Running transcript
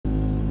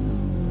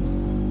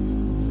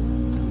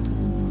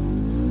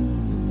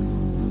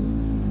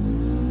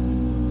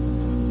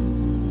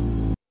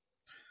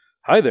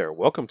Hi there,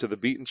 welcome to the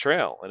Beaten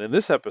Trail, and in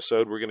this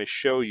episode we're going to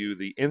show you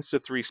the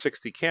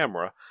Insta360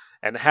 camera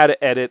and how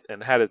to edit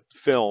and how to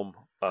film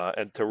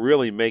and to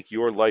really make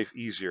your life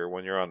easier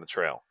when you're on the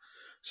trail.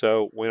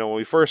 So when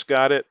we first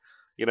got it,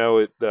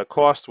 the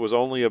cost was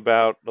only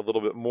about a little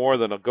bit more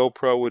than a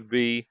GoPro would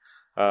be.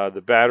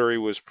 The battery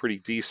was pretty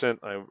decent.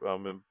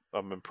 I'm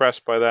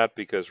impressed by that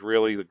because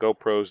really the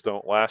GoPros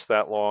don't last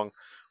that long.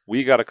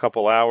 We got a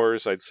couple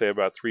hours, I'd say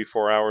about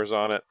 3-4 hours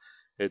on it.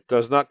 It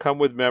does not come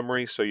with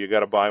memory, so you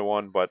got to buy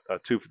one, but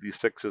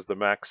 256 is the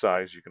max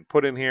size you can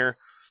put in here.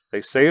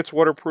 They say it's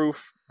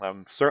waterproof.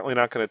 I'm certainly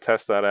not going to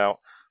test that out,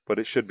 but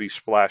it should be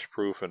splash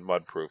proof and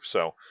mud proof.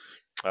 So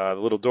the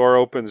little door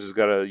opens. It's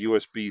got a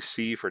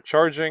USB-C for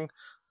charging.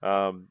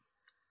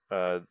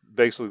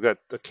 Basically got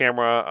the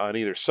camera on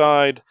either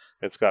side.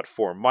 It's got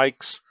 4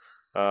 mics.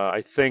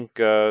 I think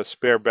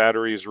spare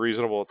battery is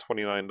reasonable at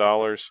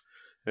 $29.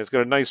 And it's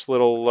got a nice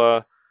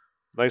little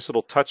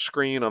touch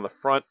screen on the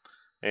front.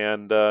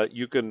 And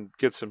you can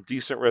get some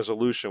decent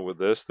resolution with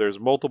this. There's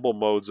multiple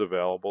modes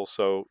available,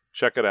 so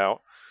check it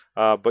out.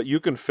 But you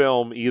can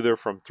film either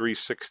from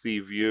 360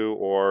 view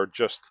or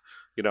just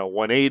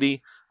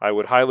 180. I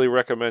would highly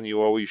recommend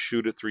you always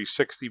shoot at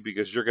 360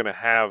 because you're going to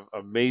have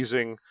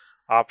amazing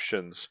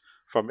options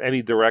from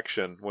any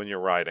direction when you're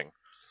riding.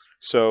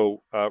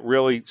 So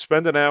really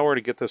spend an hour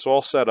to get this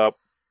all set up.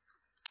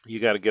 You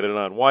got to get it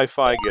on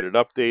Wi-Fi, get it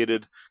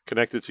updated,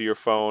 connect it to your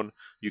phone.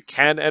 You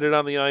can edit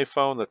on the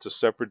iPhone. That's a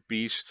separate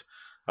beast.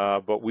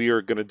 But we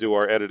are going to do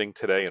our editing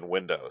today in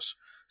Windows.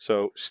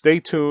 So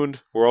stay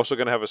tuned. We're also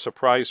going to have a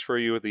surprise for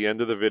you at the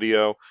end of the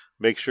video.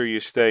 Make sure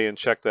you stay and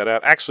check that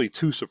out. Actually,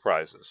 2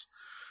 surprises.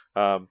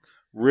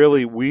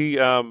 Really, we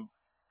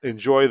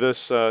enjoy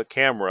this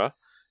camera.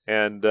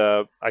 And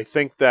I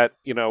think that,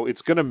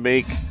 it's going to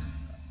make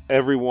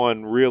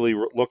everyone really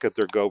look at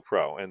their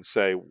GoPro and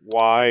say,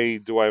 why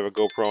do I have a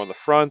GoPro on the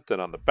front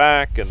and on the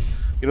back? And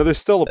there's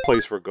still a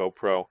place for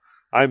GoPro.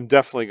 I'm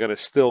definitely going to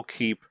still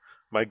keep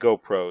my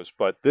GoPros,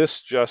 but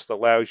this just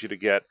allows you to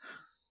get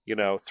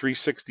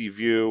 360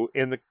 view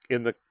in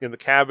the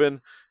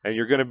cabin, and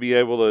you're going to be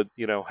able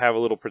to have a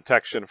little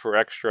protection for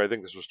extra. I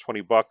think this was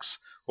 $20.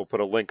 We'll put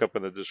a link up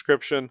in the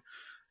description.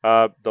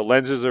 The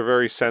lenses are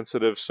very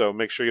sensitive, so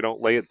make sure you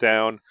don't lay it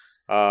down,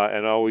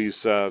 and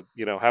always have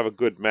a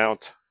good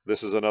mount.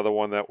 This is another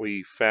one that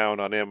we found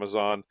on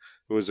Amazon.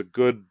 It was a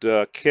good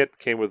kit,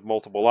 came with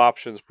multiple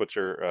options. Put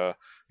your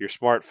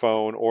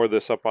smartphone or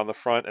this up on the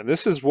front. And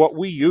this is what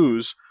we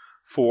use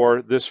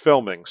for this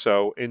filming,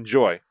 so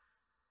enjoy.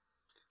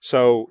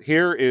 So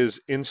here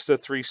is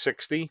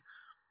Insta360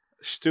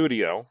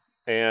 Studio.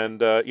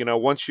 And,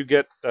 once you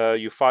get,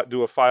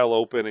 do a file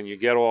open and you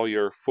get all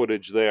your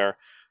footage there,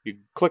 you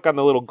click on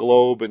the little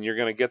globe and you're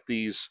going to get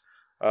these,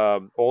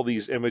 all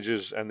these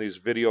images and these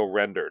video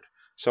rendered.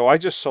 So I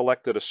just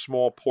selected a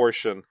small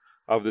portion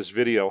of this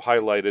video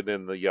highlighted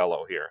in the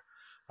yellow here.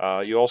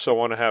 You also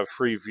want to have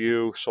free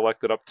view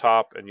selected up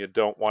top, and you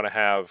don't want to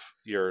have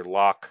your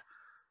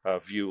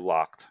view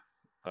locked.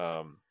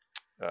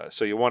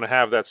 So you want to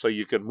have that so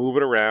you can move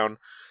it around.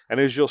 And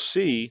as you'll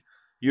see,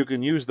 you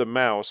can use the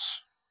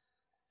mouse.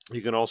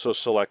 You can also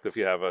select if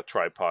you have a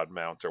tripod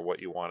mount or what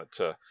you want it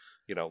to,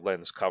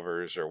 lens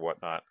covers or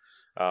whatnot.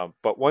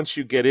 But once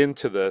you get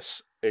into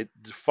this,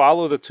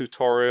 follow the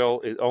tutorial.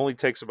 It only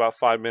takes about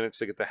 5 minutes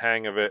to get the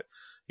hang of it.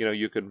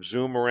 You can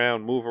zoom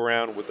around, move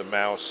around with the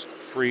mouse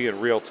free in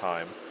real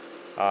time.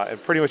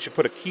 And pretty much you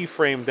put a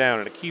keyframe down,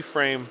 and a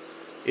keyframe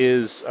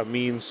is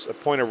a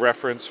point of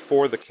reference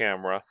for the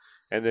camera.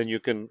 And then you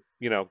can,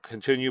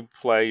 continue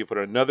play. You put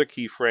another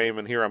keyframe,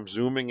 and here I'm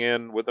zooming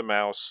in with the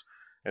mouse.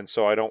 And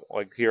so I don't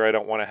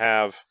want to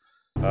have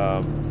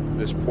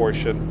this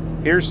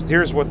portion.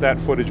 Here's what that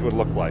footage would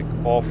look like,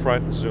 all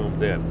front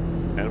zoomed in.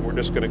 And we're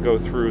just going to go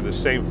through the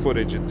same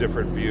footage in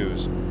different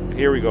views. And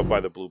here we go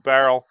by the blue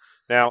barrel.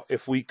 Now,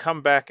 if we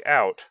come back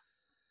out,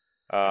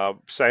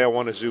 say I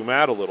want to zoom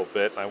out a little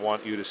bit, I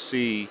want you to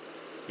see,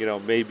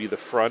 maybe the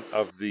front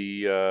of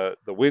the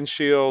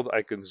windshield.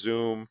 I can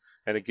zoom,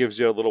 and it gives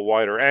you a little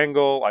wider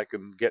angle. I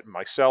can get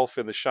myself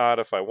in the shot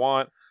if I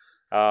want.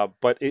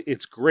 But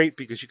it's great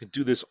because you can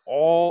do this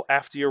all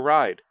after your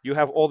ride. You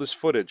have all this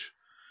footage.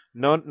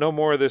 No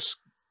more of this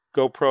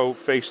GoPro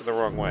facing the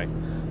wrong way.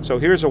 So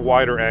here's a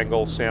wider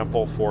angle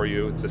sample for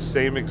you. It's the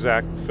same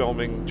exact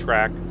filming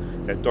track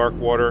at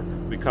Darkwater.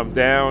 We come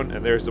down,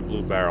 and there's the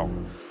blue barrel.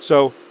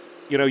 So,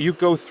 you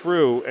go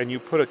through and you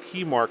put a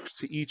key mark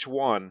to each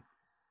one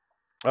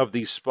of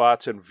these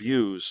spots and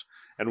views.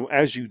 And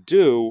as you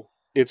do,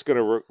 it's going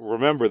to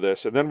remember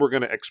this, and then we're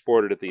going to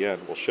export it at the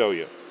end. We'll show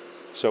you.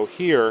 So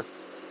here,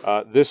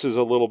 this is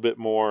a little bit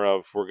more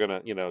of, we're going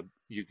to,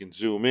 you can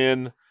zoom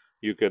in,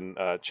 you can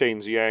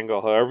change the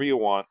angle however you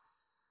want.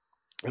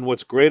 And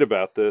what's great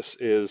about this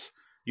is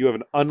you have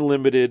an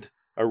unlimited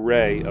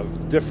array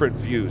of different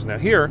views. Now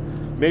here,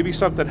 maybe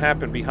something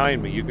happened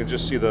behind me. You can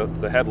just see the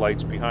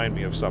headlights behind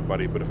me of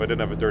somebody, but if I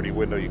didn't have a dirty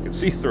window, you can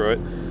see through it.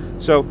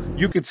 So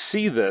you could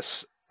see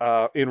this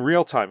in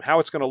real time, how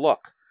it's going to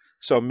look.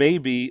 So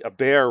maybe a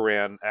bear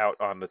ran out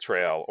on the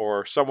trail,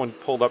 or someone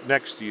pulled up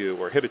next to you,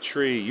 or hit a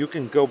tree. You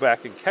can go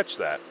back and catch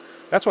that.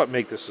 That's what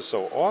makes this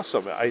so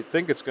awesome. I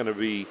think it's going to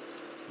be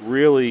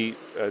really,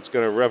 it's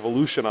going to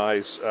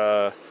revolutionize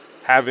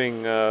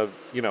having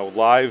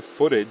live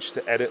footage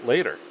to edit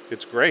later.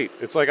 It's great.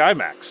 It's like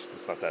IMAX.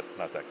 It's not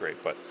that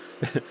great, but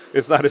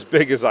it's not as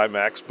big as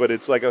IMAX. But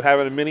it's like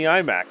having a mini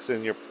IMAX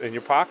in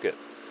your pocket.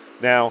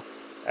 Now,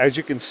 as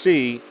you can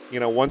see,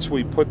 once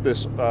we put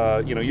this,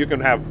 you can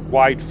have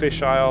wide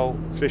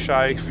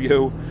fisheye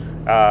view.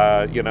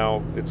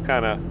 It's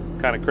kind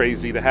of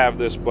crazy to have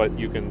this, but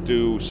you can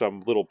do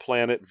some little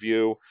planet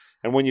view.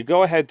 And when you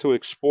go ahead to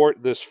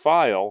export this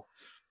file,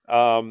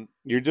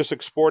 you're just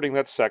exporting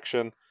that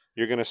section.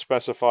 You're going to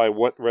specify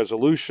what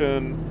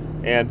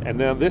resolution, and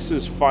then this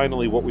is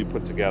finally what we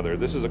put together.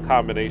 This is a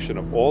combination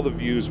of all the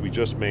views we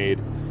just made.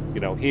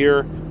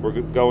 Here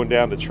we're going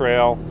down the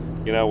trail.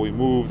 We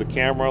move the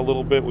camera a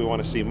little bit. We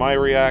want to see my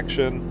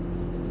reaction.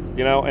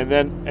 And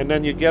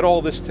then you get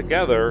all this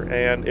together,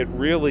 and it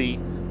really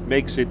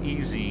makes it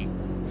easy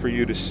for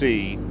you to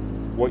see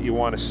what you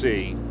want to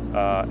see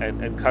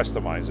and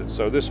customize it.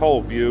 So this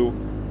whole view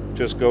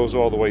just goes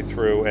all the way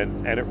through,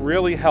 and it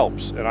really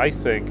helps. And I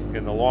think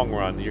in the long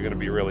run you're going to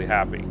be really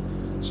happy.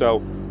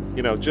 So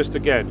just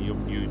again,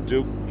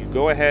 you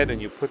go ahead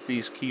and you put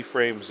these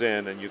keyframes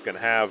in, and you can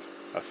have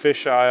a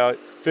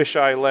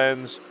fisheye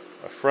lens,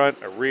 a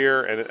front, a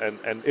rear,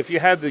 and if you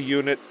had the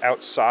unit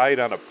outside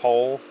on a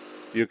pole,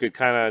 you could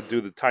kind of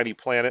do the tiny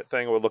planet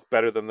thing. It would look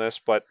better than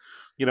this, but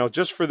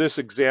just for this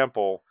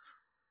example,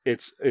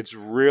 it's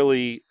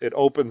really, it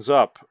opens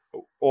up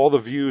all the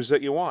views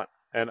that you want.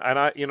 And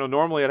I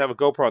normally I'd have a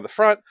GoPro on the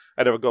front,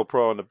 I'd have a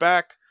GoPro on the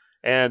back,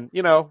 and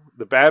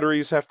the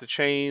batteries have to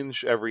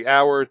change every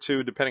hour or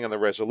two depending on the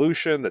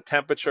resolution, the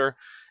temperature,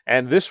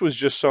 and this was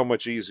just so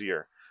much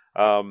easier.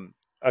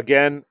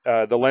 Again,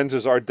 the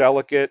lenses are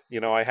delicate.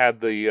 I had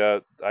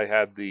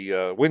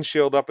the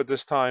windshield up at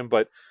this time,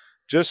 but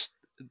just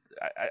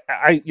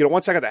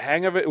once I got the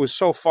hang of it, it was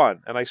so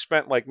fun, and I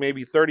spent like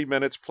maybe 30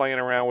 minutes playing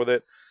around with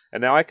it,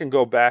 and now I can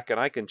go back and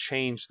I can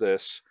change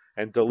this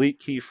and delete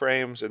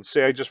keyframes and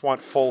say I just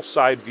want full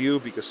side view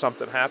because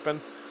something happened,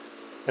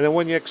 and then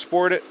when you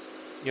export it,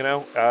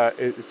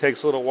 it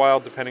takes a little while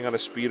depending on the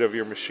speed of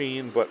your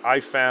machine, but I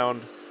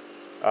found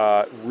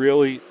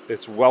really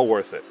it's well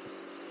worth it.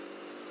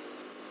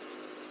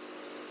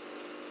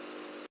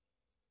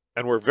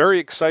 And we're very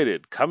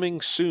excited.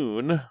 Coming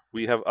soon,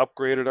 we have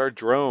upgraded our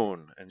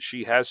drone, and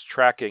she has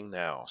tracking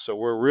now. So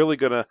we're really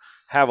going to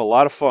have a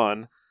lot of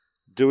fun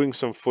doing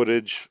some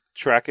footage,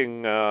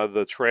 tracking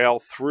the trail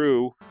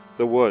through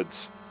the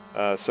woods.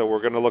 So we're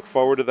going to look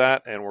forward to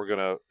that, and we're going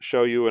to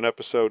show you an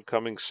episode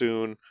coming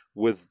soon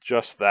with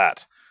just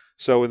that.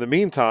 So in the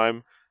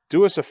meantime,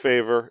 do us a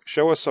favor,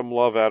 show us some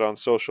love out on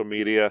social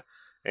media,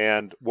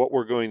 and what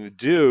we're going to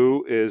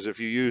do is, if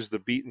you use the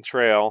Beaten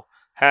Trail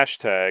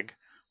hashtag,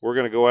 we're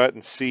going to go out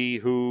and see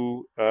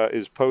who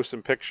is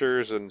posting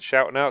pictures and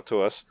shouting out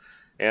to us.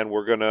 And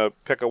we're going to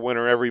pick a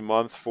winner every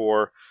month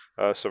for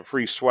some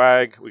free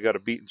swag. We got a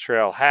Beaten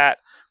Trail hat.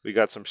 We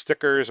got some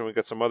stickers, and we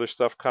got some other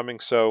stuff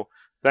coming. So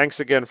thanks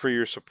again for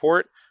your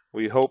support.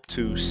 We hope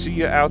to see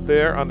you out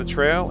there on the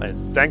trail,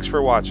 and thanks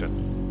for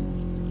watching.